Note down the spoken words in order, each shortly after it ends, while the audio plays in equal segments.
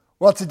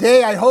Well,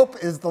 today I hope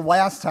is the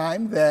last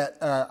time that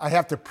I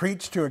have to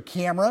preach to a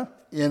camera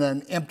in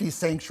an empty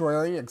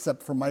sanctuary,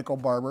 except for Michael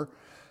Barber.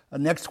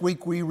 Next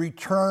week we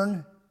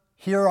return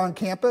here on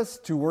campus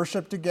to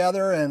worship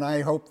together, and I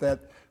hope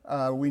that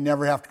we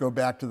never have to go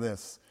back to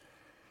this.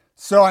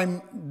 So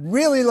I'm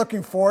really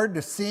looking forward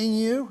to seeing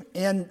you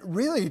and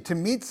really to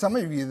meet some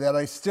of you that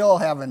I still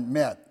haven't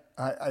met.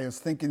 I was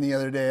thinking the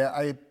other day,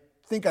 I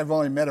think I've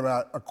only met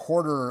about a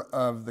quarter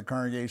of the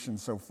congregation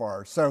so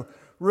far. So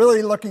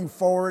really looking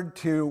forward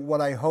to what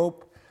I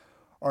hope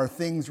are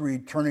things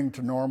returning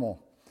to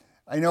normal.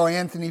 I know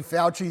Anthony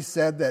Fauci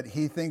said that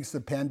he thinks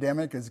the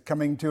pandemic is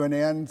coming to an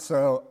end.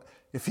 So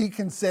if he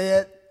can say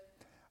it,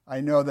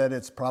 I know that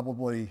it's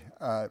probably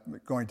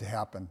going to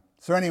happen.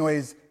 So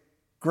anyways,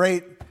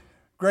 great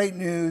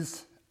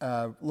news.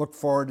 Look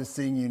forward to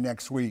seeing you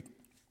next week.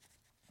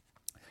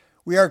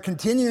 We are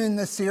continuing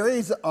this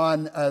series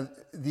on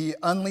the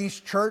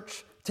Unleashed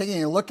Church,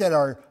 taking a look at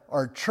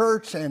our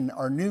church and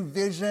our new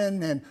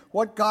vision and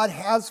what God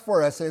has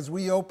for us as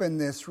we open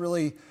this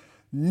really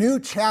new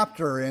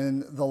chapter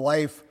in the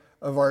life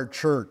of our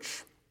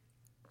church.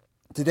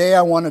 Today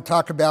I want to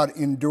talk about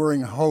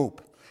enduring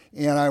hope,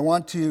 and I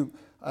want to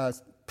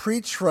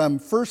preach from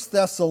 1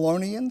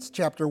 Thessalonians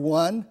chapter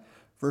 1,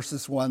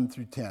 verses 1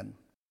 through 10.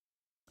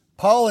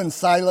 Paul and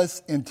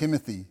Silas and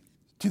Timothy,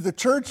 to the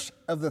church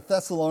of the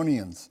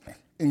Thessalonians,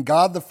 in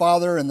God the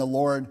Father and the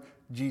Lord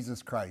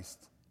Jesus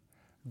Christ.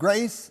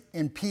 Grace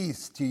and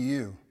peace to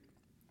you.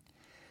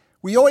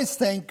 We always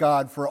thank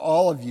God for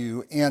all of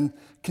you and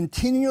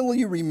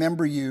continually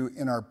remember you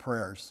in our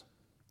prayers.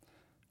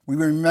 We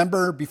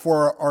remember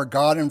before our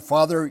God and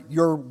Father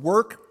your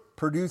work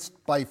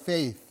produced by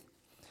faith,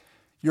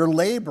 your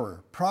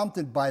labor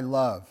prompted by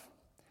love,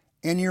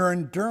 and your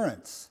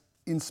endurance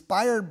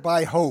inspired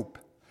by hope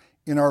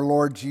in our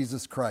Lord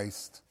Jesus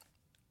Christ.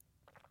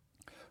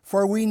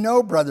 For we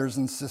know, brothers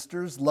and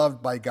sisters,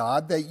 loved by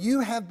God, that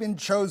you have been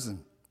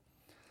chosen,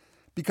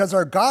 because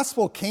our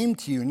gospel came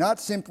to you not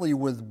simply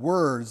with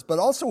words, but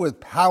also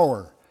with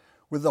power,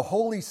 with the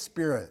Holy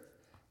Spirit,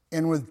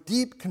 and with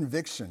deep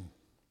conviction.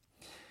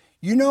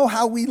 You know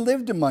how we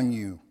lived among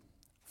you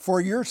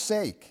for your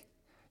sake.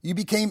 You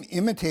became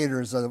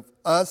imitators of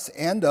us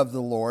and of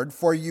the Lord,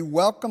 for you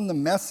welcomed the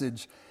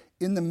message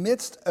in the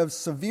midst of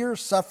severe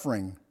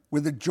suffering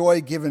with the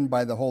joy given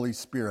by the Holy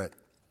Spirit.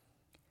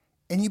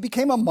 And you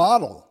became a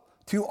model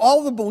to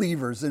all the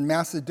believers in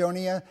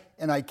Macedonia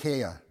and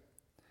Achaia.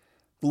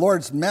 The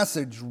Lord's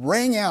message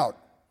rang out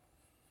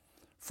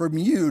from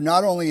you,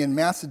 not only in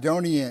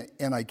Macedonia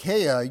and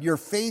Achaia, your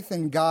faith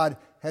in God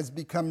has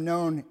become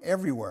known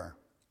everywhere.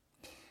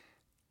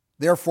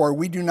 Therefore,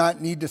 we do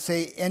not need to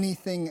say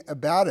anything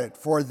about it,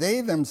 for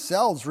they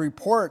themselves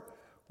report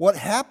what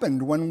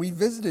happened when we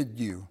visited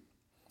you.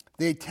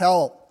 They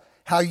tell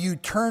how you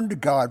turned to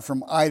God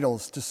from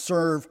idols to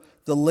serve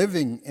the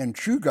living and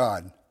true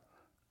God,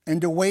 and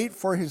to wait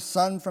for his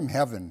Son from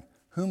heaven,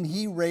 whom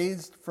he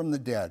raised from the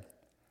dead,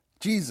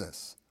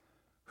 Jesus,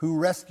 who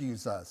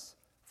rescues us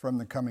from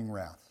the coming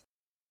wrath.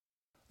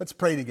 Let's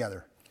pray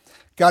together.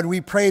 God,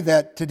 we pray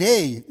that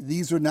today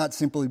these would not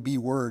simply be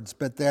words,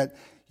 but that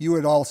you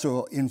would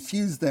also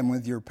infuse them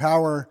with your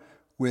power,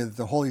 with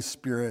the Holy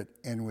Spirit,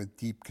 and with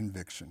deep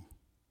conviction.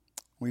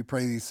 We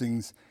pray these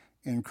things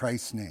in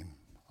Christ's name.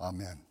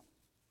 Amen.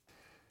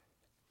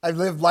 I've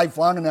lived life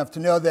long enough to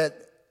know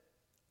that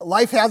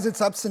life has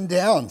its ups and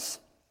downs.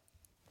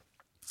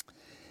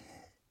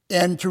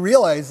 And to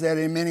realize that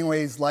in many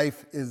ways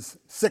life is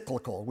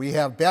cyclical. We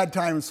have bad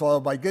times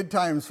followed by good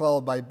times,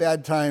 followed by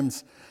bad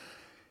times.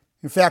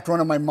 In fact,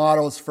 one of my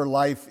mottos for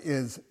life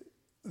is,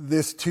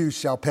 "This too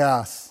shall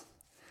pass."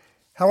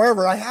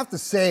 However, I have to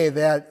say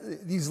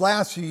that these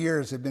last few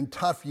years have been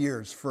tough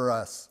years for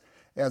us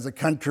as a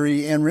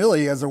country and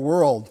really as a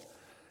world.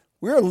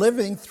 We're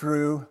living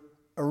through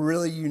a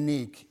really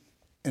unique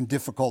and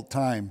difficult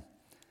time.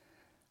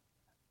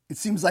 It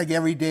seems like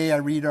every day I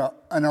read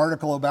an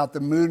article about the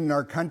mood in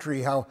our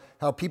country, how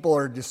people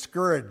are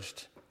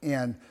discouraged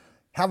and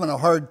having a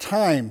hard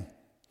time.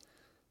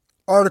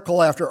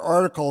 Article after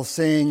article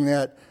saying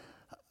that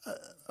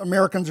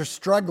Americans are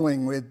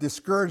struggling with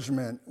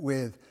discouragement,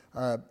 with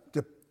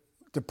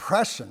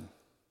depression,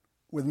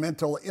 with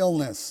mental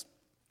illness,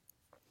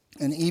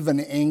 and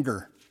even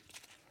anger.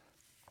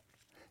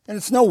 And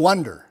it's no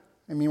wonder.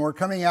 I mean, we're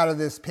coming out of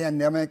this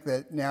pandemic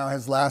that now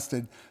has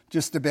lasted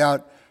just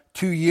about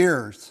 2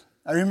 years.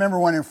 I remember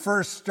when it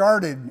first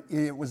started,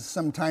 it was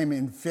sometime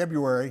in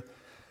February.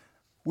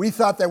 We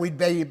thought that we'd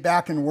be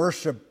back in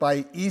worship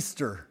by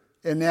Easter.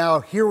 And now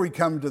here we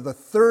come to the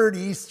third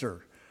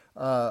Easter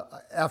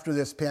after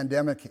this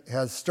pandemic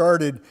has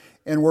started,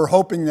 and we're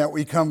hoping that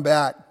we come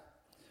back.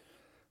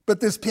 But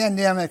this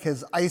pandemic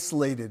has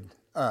isolated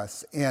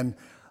us and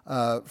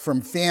from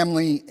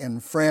family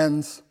and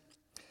friends.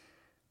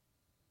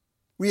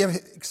 We have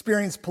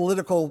experienced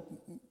political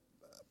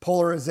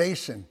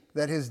polarization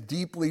that has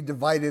deeply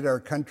divided our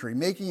country,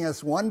 making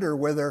us wonder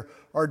whether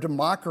our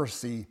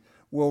democracy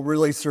will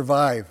really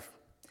survive.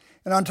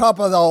 And on top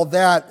of all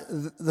that,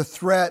 the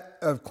threat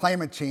of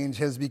climate change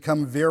has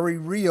become very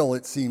real,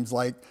 it seems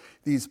like,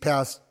 these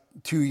past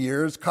 2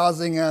 years,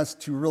 causing us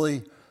to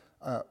really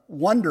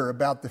wonder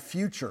about the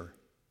future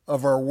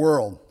of our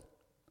world.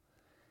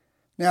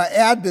 Now,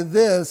 add to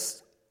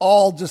this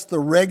all just the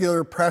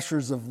regular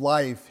pressures of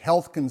life,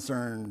 health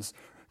concerns,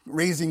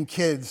 raising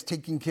kids,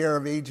 taking care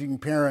of aging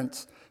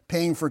parents,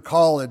 paying for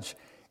college,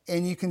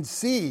 and you can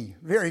see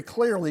very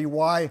clearly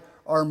why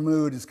our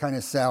mood is kind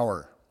of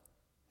sour.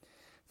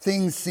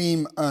 Things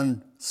seem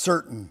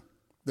uncertain.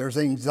 There's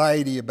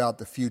anxiety about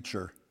the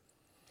future.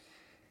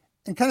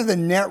 And kind of the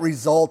net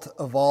result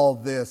of all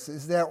of this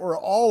is that we're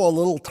all a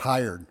little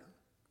tired.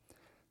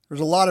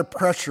 There's a lot of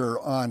pressure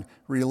on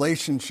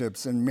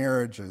relationships and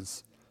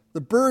marriages.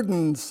 The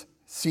burdens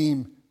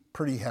seem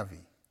pretty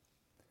heavy.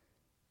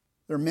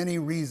 There are many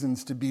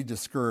reasons to be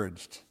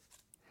discouraged.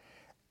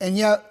 And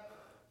yet,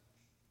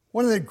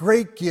 one of the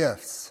great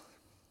gifts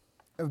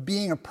of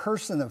being a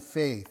person of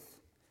faith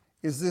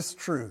is this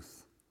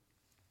truth.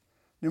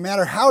 No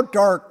matter how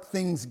dark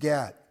things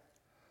get,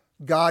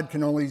 God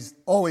can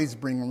always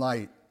bring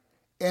light.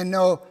 And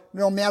no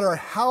matter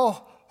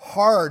how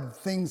hard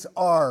things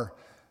are,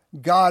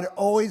 God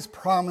always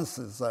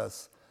promises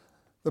us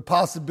the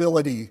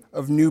possibility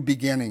of new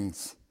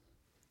beginnings.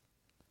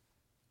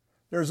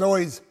 There's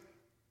always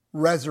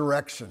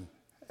resurrection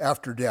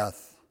after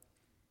death.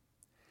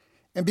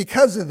 And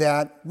because of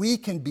that, we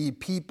can be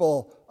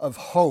people of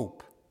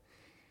hope,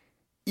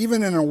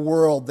 even in a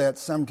world that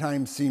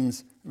sometimes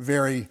seems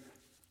very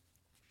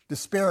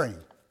despairing.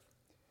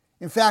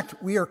 In fact,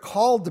 we are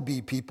called to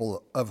be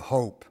people of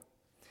hope.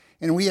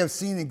 And we have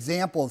seen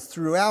examples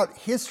throughout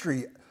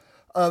history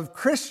of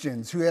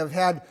Christians who have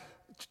had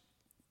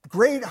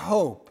great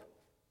hope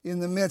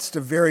in the midst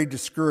of very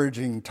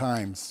discouraging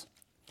times.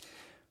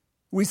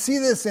 We see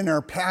this in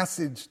our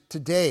passage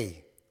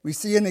today. We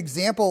see an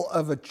example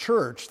of a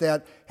church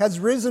that has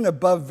risen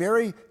above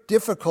very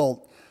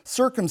difficult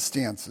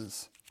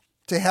circumstances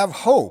to have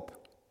hope.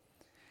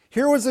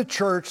 Here was a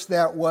church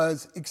that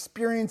was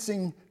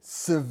experiencing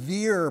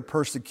severe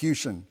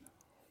persecution.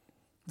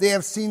 They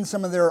have seen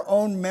some of their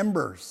own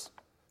members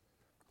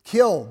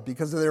killed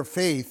because of their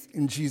faith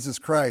in Jesus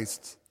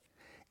Christ.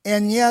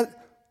 And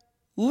yet,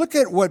 look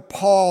at what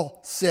Paul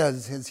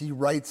says as he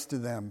writes to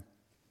them.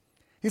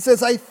 He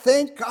says, I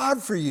thank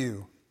God for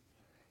you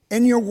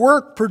and your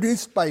work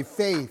produced by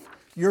faith,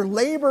 your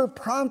labor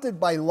prompted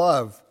by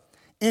love,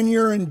 and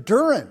your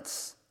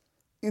endurance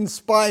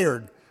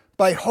inspired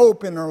by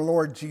hope in our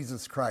Lord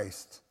Jesus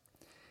Christ.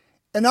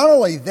 And not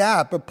only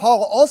that, but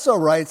Paul also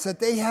writes that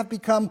they have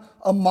become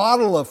a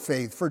model of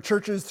faith for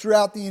churches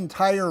throughout the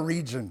entire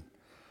region.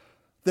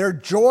 Their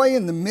joy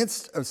in the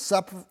midst of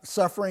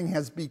suffering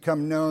has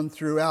become known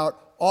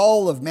throughout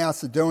all of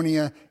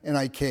Macedonia and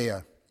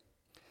Achaia.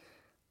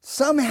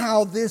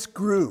 Somehow this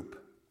group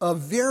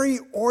of very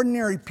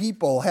ordinary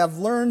people have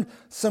learned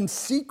some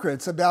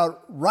secrets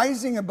about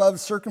rising above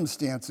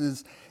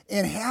circumstances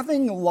and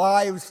having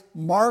lives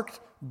marked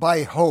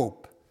by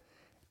hope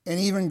and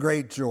even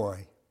great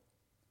joy.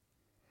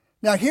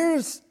 Now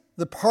here's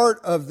the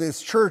part of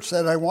this church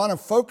that I want to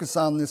focus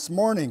on this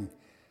morning.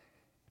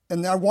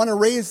 And I want to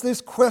raise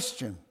this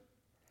question.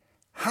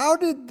 How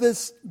did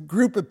this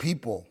group of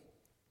people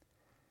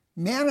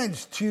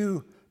manage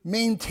to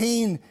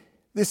maintain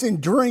this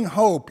enduring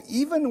hope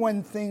even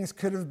when things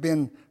could have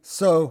been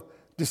so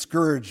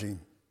discouraging?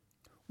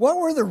 What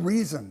were the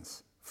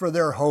reasons for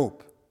their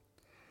hope?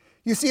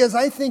 You see, as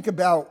I think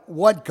about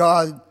what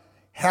God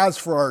has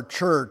for our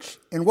church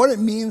and what it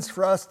means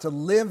for us to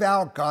live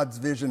out God's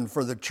vision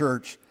for the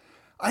church,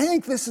 I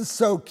think this is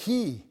so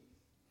key.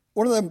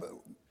 One of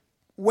the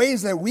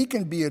ways that we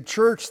can be a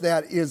church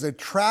that is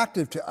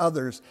attractive to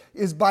others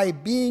is by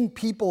being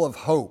people of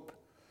hope.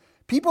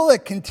 People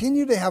that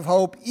continue to have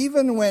hope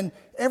even when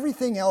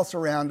everything else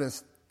around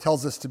us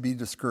tells us to be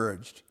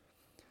discouraged.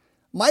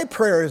 My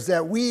prayer is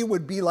that we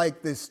would be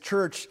like this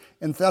church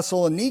in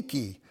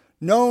Thessaloniki,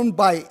 known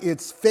by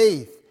its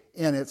faith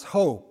and its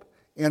hope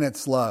and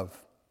its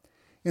love.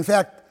 In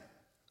fact,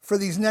 for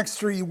these next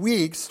 3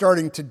 weeks,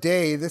 starting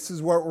today, this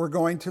is what we're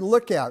going to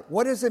look at.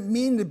 What does it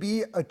mean to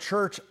be a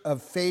church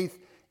of faith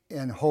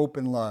and hope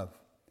and love?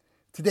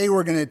 Today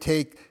we're going to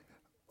take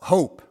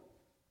hope.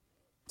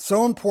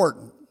 So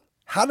important.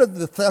 How did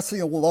the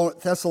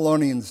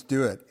Thessalonians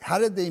do it? How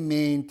did they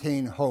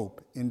maintain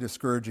hope in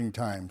discouraging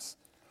times?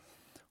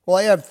 Well,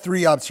 I have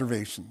 3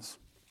 observations.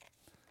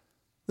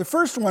 The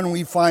first one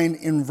we find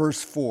in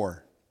verse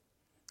 4.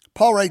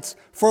 Paul writes,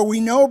 "For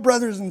we know,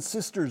 brothers and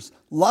sisters,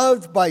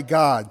 loved by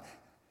God,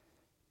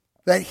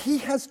 that he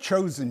has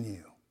chosen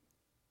you."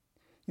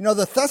 You know,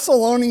 the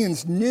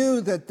Thessalonians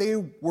knew that they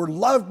were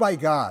loved by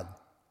God,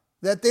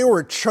 that they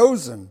were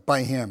chosen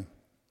by him.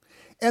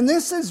 And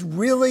this is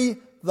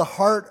really the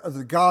heart of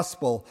the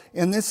gospel,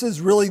 and this is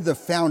really the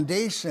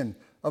foundation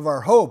of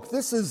our hope.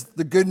 This is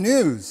the good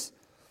news.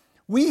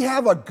 We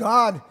have a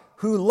God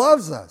who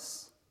loves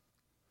us,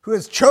 who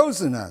has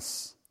chosen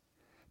us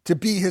to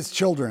be his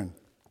children.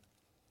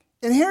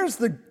 And here's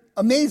the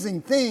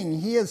amazing thing.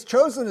 He has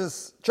chosen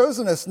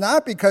us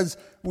not because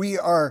we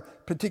are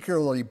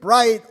particularly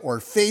bright or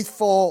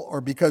faithful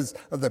or because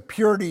of the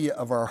purity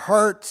of our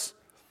hearts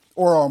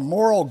or our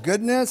moral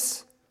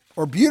goodness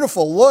or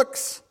beautiful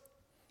looks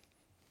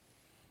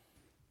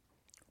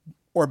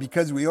or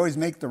because we always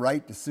make the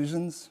right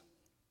decisions.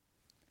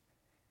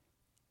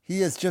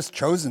 He has just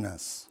chosen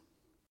us.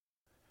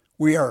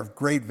 We are of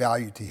great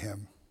value to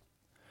him.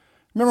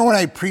 Remember when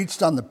I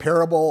preached on the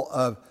parable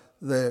of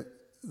the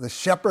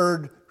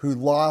shepherd who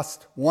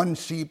lost one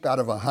sheep out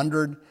of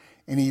 100,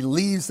 and he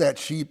leaves that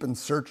sheep and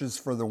searches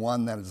for the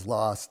one that is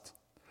lost?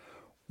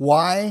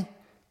 Why?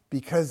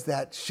 Because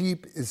that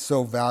sheep is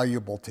so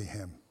valuable to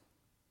him.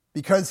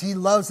 Because he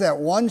loves that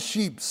one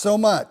sheep so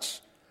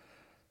much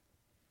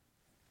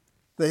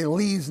that he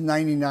leaves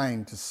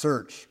 99 to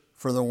search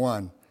for the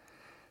one.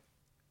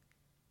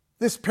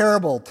 This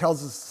parable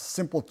tells us a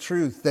simple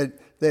truth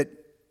that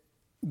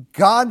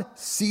God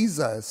sees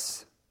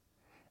us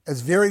as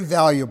very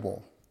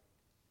valuable.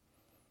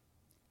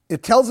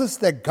 It tells us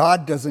that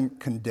God doesn't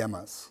condemn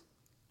us.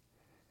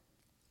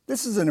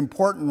 This is an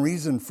important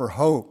reason for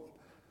hope.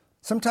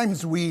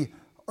 Sometimes we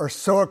are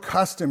so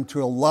accustomed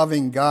to a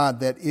loving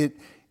God that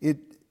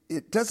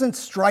it doesn't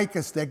strike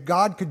us that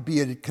God could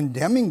be a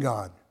condemning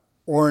God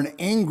or an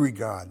angry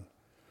God.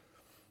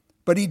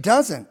 But he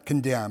doesn't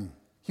condemn.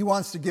 He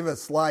wants to give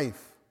us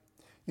life.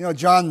 You know,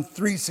 John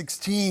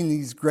 3:16,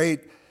 these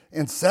great,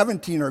 and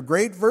 17 are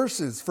great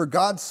verses. For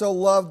God so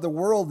loved the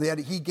world that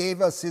he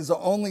gave us his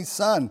only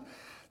Son,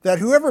 that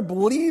whoever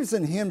believes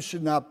in him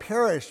should not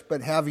perish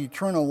but have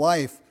eternal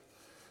life.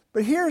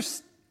 But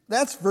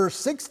that's verse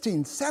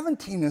 16.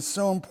 17 is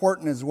so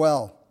important as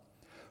well.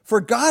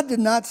 For God did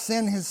not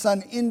send his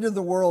Son into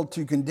the world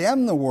to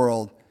condemn the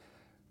world,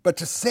 but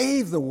to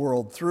save the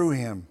world through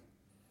him.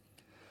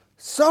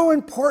 So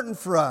important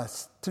for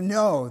us to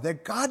know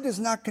that God does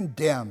not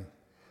condemn,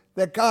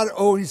 that God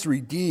always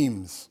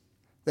redeems,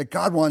 that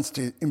God wants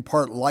to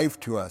impart life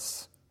to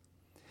us.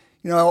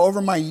 You know,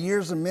 over my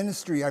years of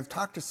ministry, I've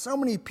talked to so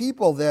many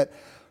people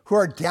who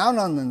are down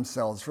on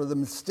themselves for the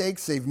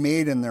mistakes they've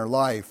made in their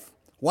life.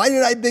 Why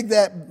did I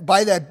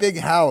buy that big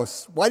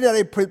house? Why did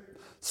I put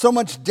so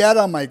much debt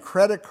on my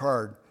credit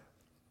card?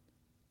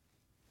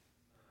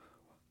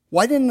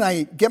 Why didn't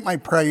I get my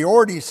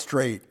priorities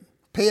straight?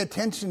 Pay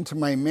attention to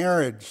my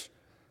marriage?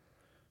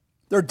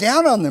 They're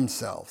down on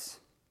themselves.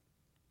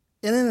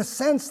 And in a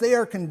sense, they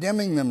are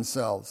condemning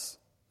themselves.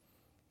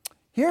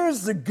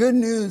 Here's the good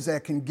news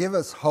that can give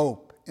us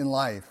hope in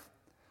life.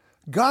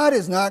 God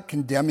is not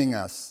condemning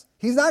us.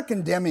 He's not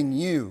condemning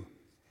you.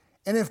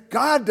 And if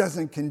God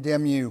doesn't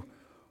condemn you,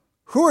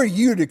 who are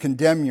you to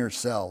condemn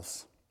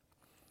yourselves?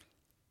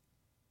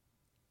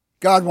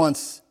 God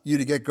wants you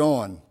to get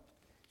going.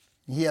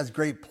 He has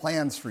great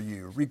plans for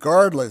you,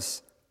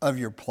 regardless of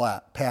your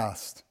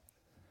past.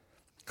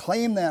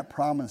 Claim that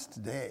promise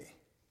today.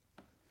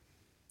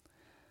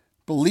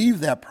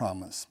 Believe that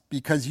promise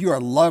because you are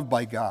loved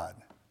by God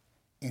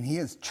and he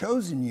has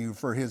chosen you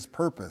for his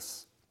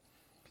purpose.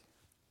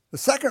 The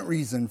second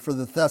reason for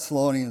the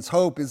Thessalonians'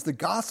 hope is the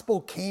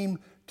gospel came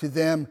to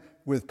them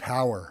with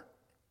power.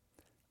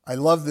 I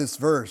love this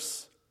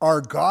verse.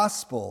 Our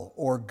gospel,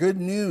 or good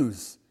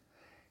news,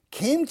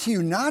 came to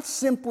you not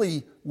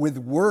simply with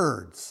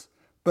words,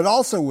 but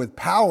also with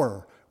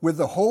power, with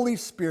the Holy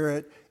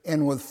Spirit,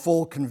 and with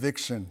full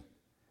conviction.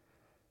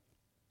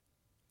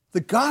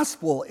 The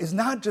gospel is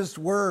not just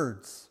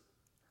words.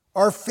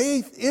 Our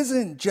faith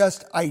isn't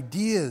just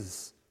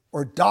ideas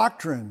or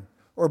doctrine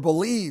or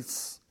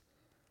beliefs.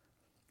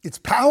 It's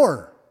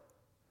power.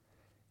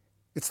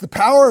 It's the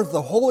power of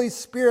the Holy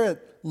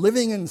Spirit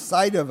living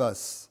inside of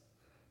us.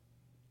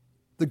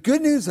 The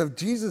good news of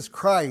Jesus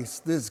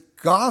Christ, this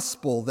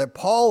gospel that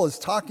Paul is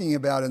talking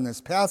about in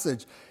this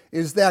passage,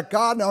 is that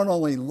God not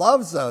only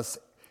loves us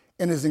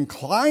and is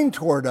inclined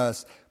toward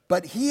us,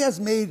 but he has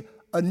made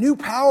a new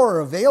power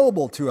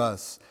available to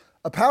us,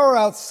 a power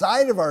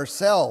outside of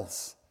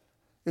ourselves.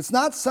 It's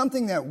not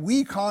something that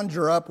we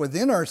conjure up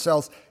within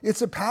ourselves.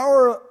 It's a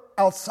power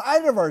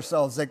outside of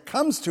ourselves that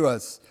comes to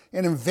us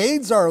and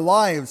invades our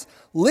lives,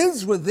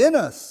 lives within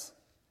us,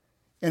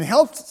 and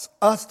helps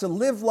us to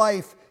live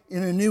life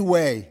in a new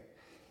way,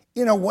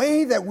 in a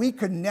way that we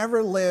could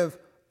never live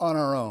on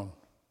our own.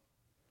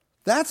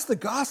 That's the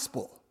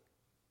gospel.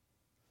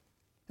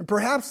 And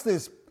perhaps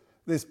this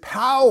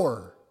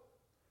power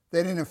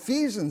that in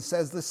Ephesians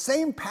says the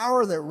same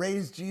power that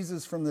raised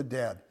Jesus from the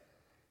dead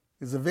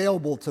is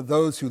available to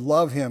those who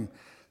love him.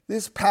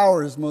 This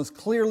power is most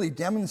clearly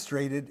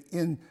demonstrated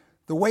in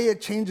the way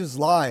it changes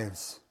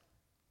lives.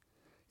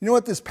 You know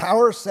what this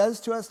power says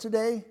to us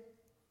today? It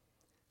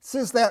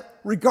says that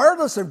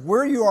regardless of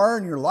where you are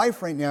in your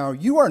life right now,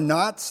 you are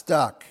not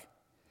stuck.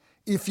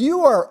 If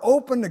you are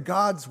open to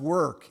God's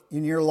work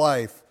in your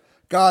life,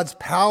 God's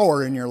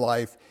power in your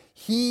life,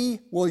 he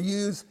will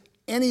use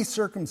any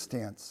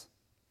circumstance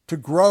to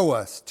grow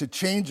us, to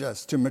change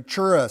us, to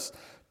mature us,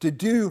 to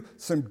do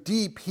some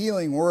deep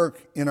healing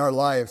work in our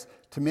lives,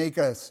 to make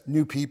us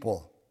new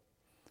people.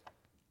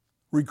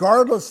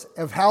 Regardless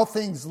of how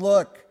things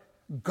look,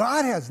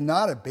 God has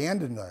not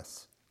abandoned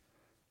us.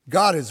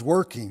 God is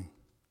working.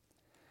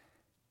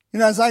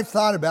 As I've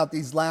thought about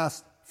these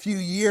last few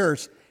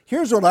years,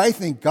 here's what I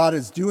think God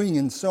is doing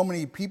in so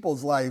many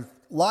people's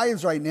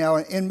lives right now,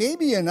 and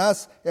maybe in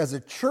us as a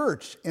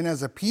church and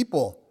as a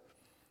people.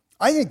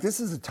 I think this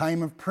is a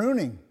time of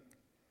pruning.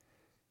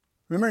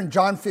 Remember in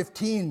John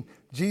 15,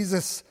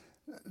 Jesus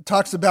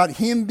talks about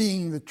him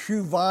being the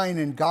true vine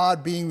and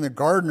God being the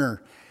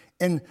gardener.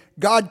 And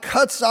God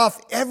cuts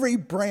off every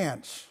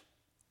branch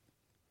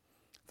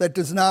that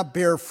does not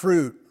bear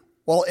fruit,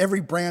 while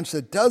every branch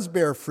that does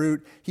bear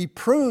fruit, he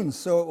prunes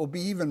so it will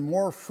be even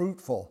more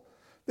fruitful.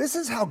 This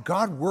is how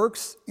God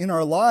works in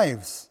our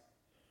lives.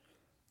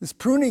 This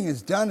pruning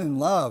is done in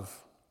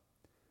love.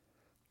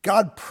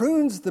 God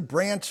prunes the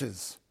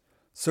branches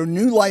so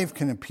new life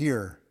can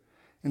appear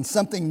and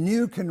something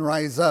new can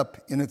rise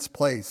up in its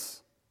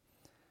place.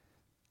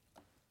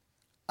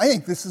 I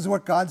think this is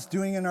what God's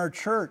doing in our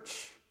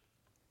church.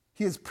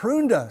 He has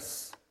pruned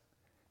us.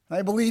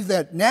 I believe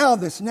that now,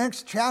 this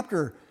next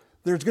chapter,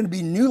 there's going to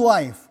be new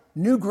life,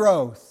 new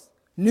growth,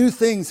 new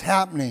things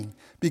happening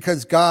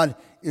because God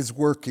is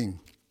working.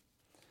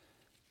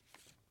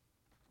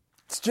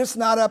 It's just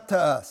not up to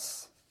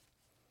us.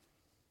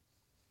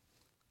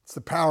 It's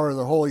the power of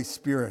the Holy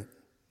Spirit.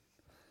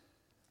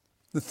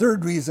 The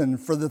third reason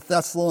for the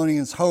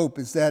Thessalonians' hope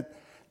is that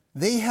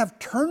they have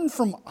turned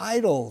from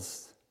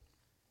idols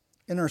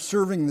and are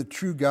serving the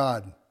true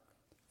God.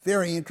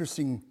 Very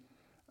interesting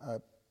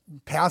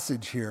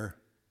passage here.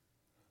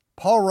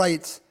 Paul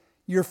writes,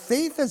 "Your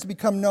faith has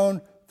become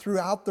known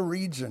throughout the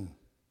region." And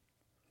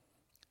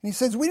he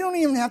says, we don't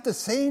even have to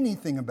say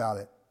anything about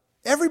it.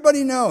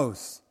 Everybody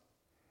knows.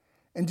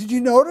 And did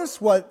you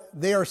notice what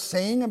they are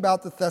saying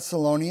about the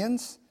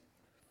Thessalonians?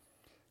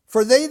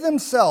 For they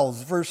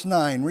themselves, verse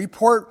 9,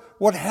 report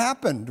what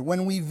happened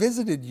when we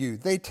visited you.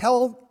 They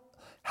tell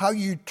how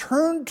you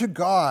turned to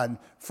God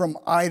from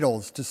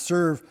idols to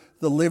serve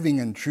the living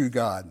and true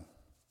God.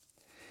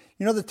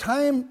 The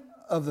time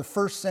of the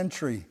first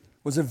century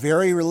was a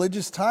very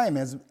religious time,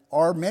 as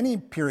are many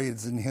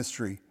periods in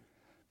history.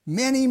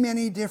 Many,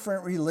 many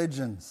different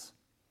religions.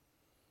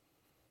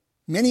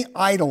 Many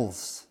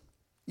idols,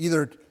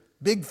 either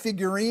big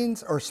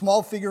figurines or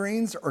small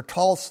figurines or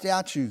tall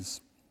statues.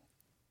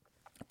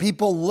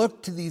 People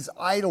looked to these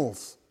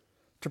idols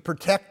to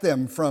protect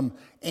them from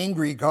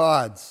angry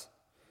gods,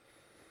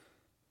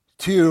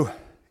 to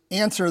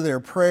answer their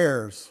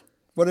prayers,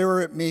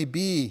 whatever it may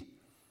be.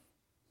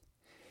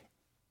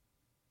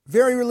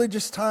 Very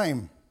religious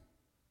time.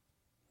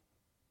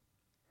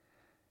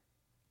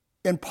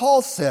 And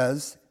Paul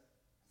says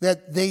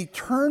that they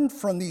turned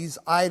from these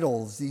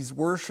idols, these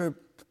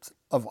worship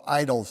of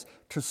idols,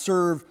 to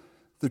serve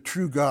the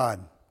true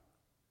God.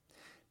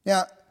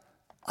 Now,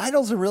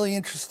 idols are really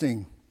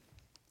interesting.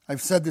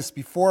 I've said this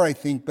before, I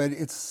think, but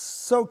it's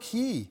so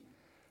key.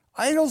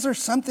 Idols are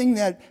something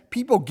that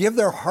people give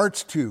their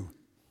hearts to,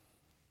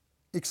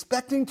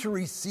 expecting to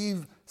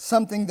receive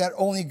something that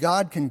only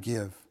God can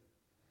give.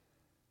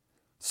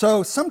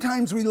 So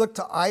sometimes we look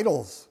to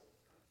idols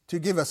to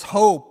give us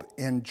hope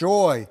and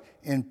joy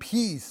and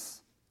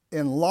peace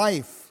and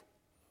life,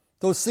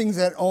 those things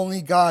that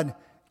only God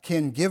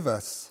can give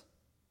us.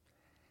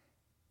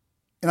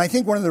 And I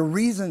think one of the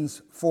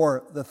reasons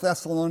for the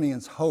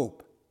Thessalonians'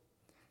 hope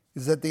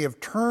is that they have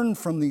turned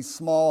from these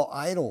small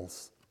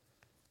idols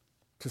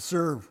to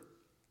serve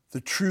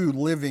the true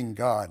living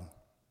God.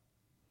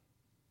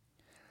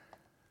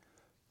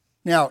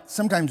 Now,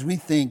 sometimes we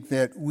think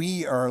that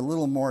we are a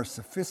little more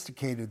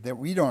sophisticated, that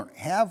we don't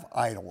have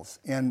idols.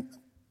 And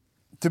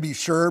to be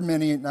sure,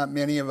 not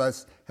many of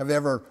us have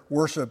ever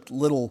worshiped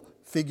little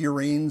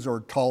figurines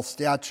or tall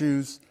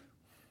statues.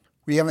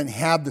 We haven't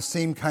had the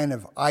same kind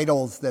of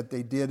idols that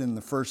they did in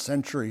the first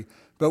century,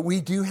 but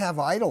we do have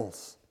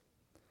idols.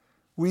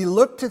 We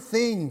look to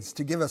things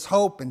to give us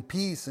hope and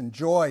peace and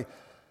joy,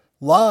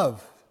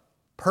 love,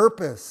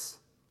 purpose,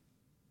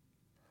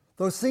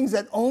 those things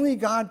that only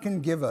God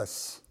can give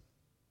us.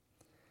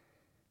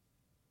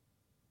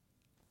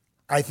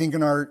 I think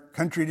in our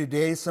country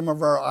today, some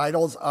of our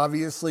idols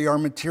obviously are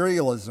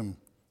materialism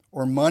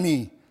or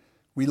money.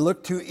 We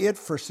look to it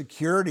for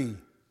security,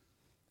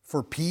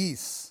 for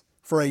peace,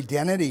 for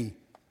identity,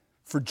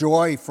 for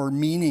joy, for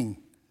meaning.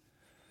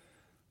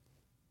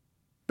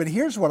 But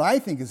here's what I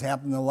think has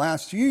happened in the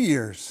last few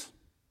years.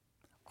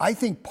 I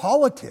think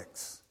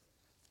politics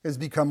has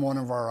become one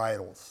of our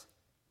idols.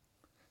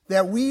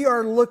 That we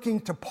are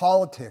looking to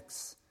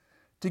politics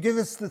to give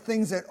us the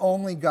things that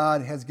only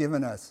God has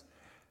given us.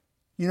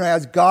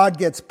 As God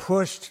gets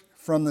pushed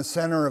from the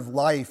center of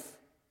life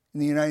in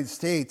the United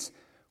States,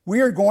 we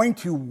are going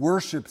to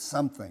worship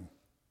something.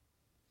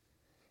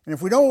 And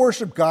if we don't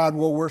worship God,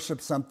 we'll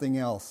worship something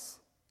else.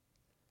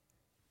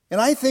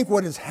 And I think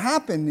what has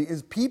happened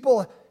is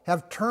people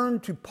have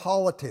turned to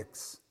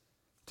politics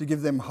to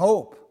give them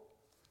hope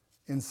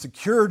and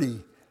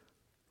security.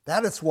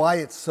 That is why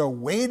it's so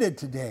weighted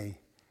today,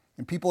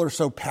 and people are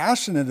so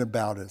passionate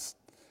about it.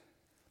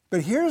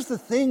 But here's the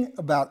thing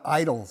about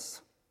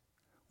idols.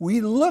 We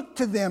look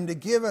to them to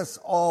give us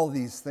all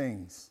these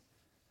things.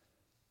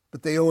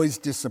 but they always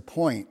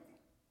disappoint.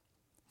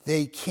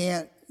 They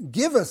can't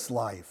give us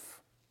life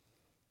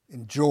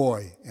and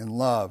joy and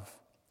love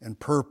and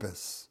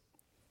purpose.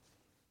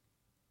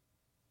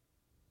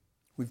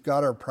 We've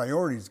got our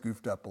priorities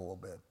goofed up a little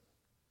bit.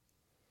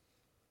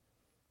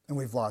 And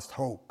we've lost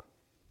hope.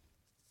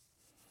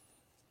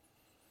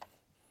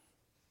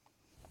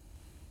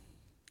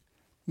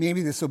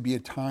 Maybe this will be a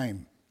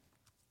time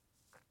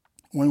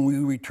when we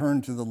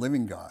return to the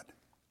living God,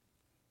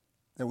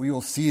 that we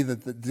will see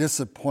that the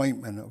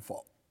disappointment of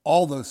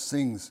all those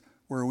things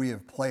where we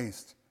have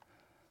placed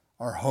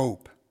our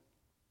hope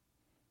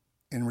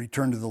and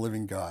return to the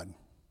living God.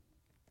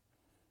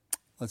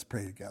 Let's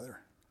pray together.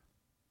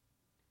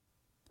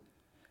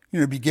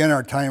 To begin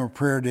our time of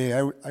prayer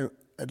today,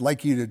 I'd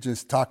like you to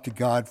just talk to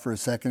God for a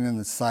second in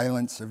the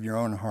silence of your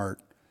own heart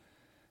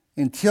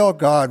and tell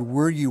God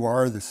where you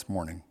are this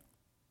morning.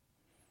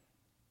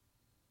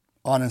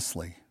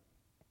 Honestly.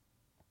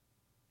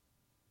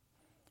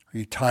 Are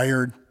you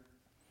tired?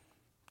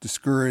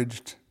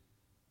 Discouraged?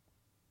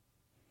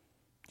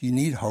 Do you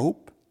need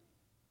hope?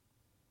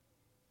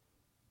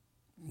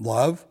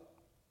 Love?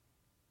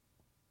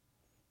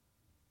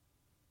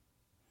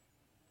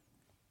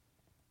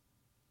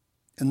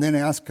 And then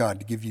ask God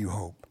to give you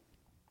hope.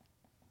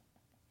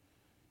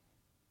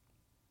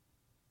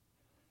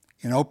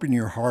 And open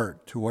your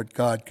heart to what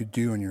God could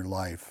do in your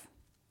life.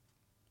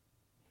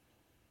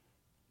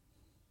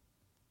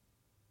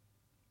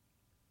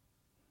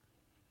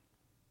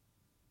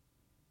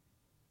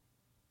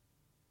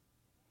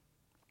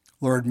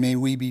 Lord, may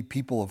we be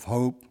people of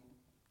hope,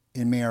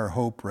 and may our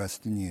hope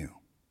rest in you.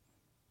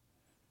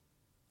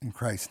 In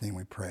Christ's name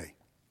we pray.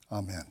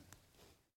 Amen.